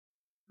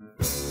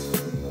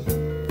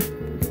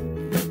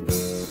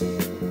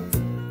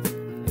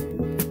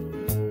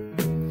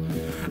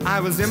I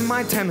was in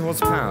my 10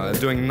 horsepower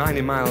doing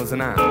 90 miles an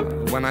hour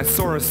when I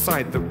saw a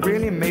sight that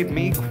really made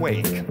me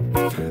quake.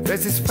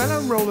 There's this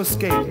fella roller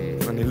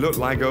skating and he looked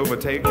like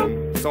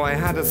overtaken, so I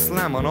had to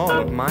slam on all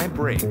of my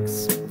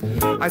brakes.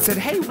 I said,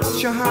 "Hey,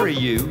 what's your hurry,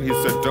 you?" He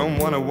said, "Don't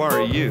want to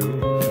worry you,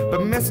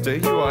 but mister,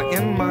 you are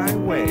in my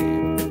way.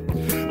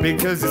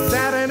 Because it's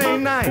Saturday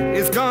night,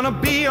 it's gonna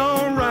be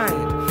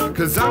alright,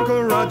 'cause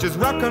Uncle Roger's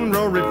Rock and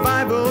Roll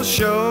Revival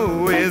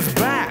Show is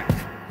back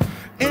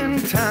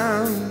in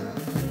town.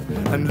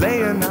 And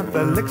laying out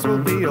the licks will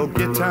be old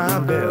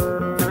Guitar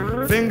Bill,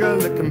 finger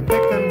licking,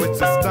 picking with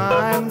the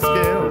style and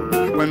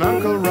skill. When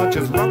Uncle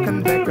Roger's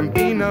rockin', there can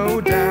be no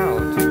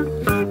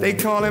doubt. They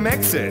call him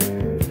Exit,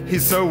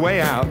 he's so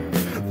way out.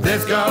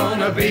 There's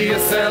gonna be a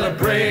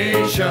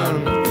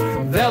celebration,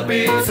 there'll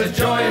be such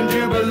joy and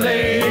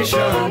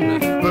jubilation,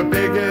 the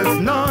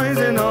biggest noise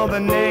in all the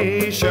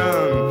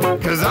nation.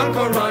 'Cause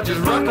Uncle Roger's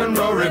Rock and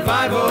Roll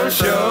Revival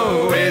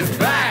Show is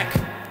back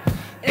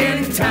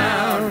in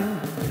town.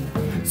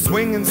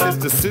 Swinging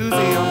Sister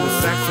Susie on the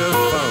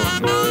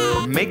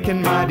saxophone,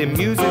 making mighty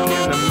music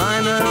in a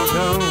minor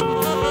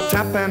tone,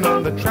 tapping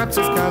on the traps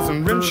his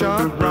cousin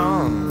Rimshot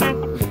Ron.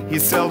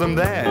 He's seldom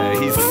there,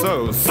 he's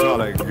so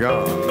solid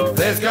gone.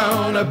 There's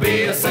gonna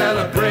be a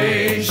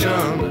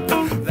celebration,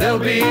 there'll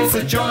be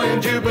such joy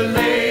and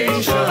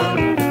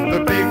jubilation,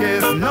 the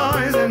biggest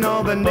noise in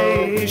all the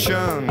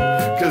nation.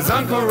 'Cause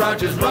Uncle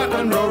Roger's Rock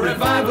and Roll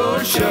Revival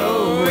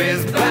Show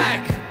is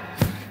back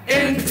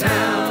in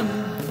town.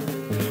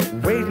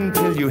 Wait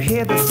until you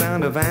hear the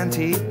sound of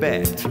Auntie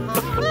Bet,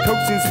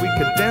 coaxing sweet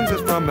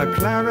cadenzas from a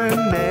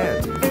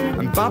clarinet,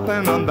 and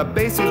bopping on the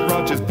bass is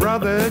Roger's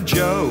brother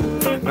Joe.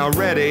 Now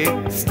ready,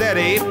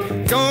 steady,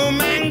 go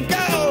man go!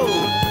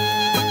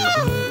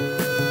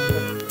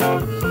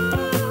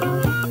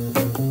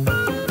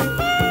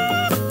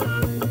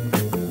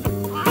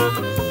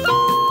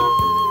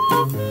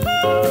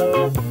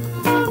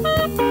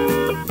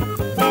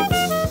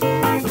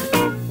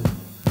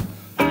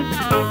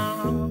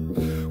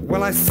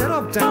 Well, I set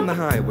off down the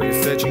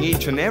highway, searching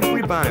each and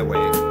every byway.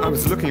 I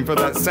was looking for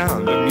that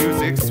sound of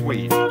music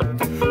sweet,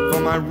 for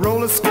my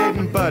roller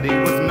skating buddy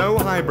was no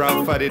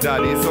highbrow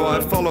fuddy-duddy, so I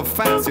followed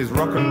fast his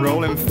rock and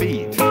rolling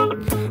feet.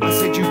 I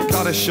said, "You've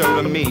gotta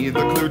show to me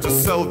the clue to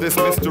solve this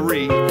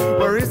mystery.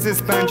 Where is this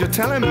band you're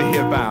telling me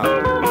about?"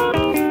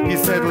 He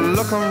said,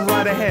 "Look on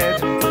right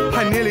ahead."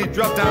 I nearly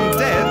dropped down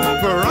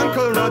dead, for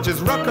Uncle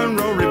Roger's Rock and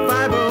Roll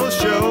Revival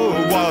Show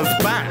was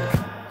back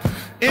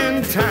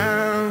in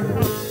town.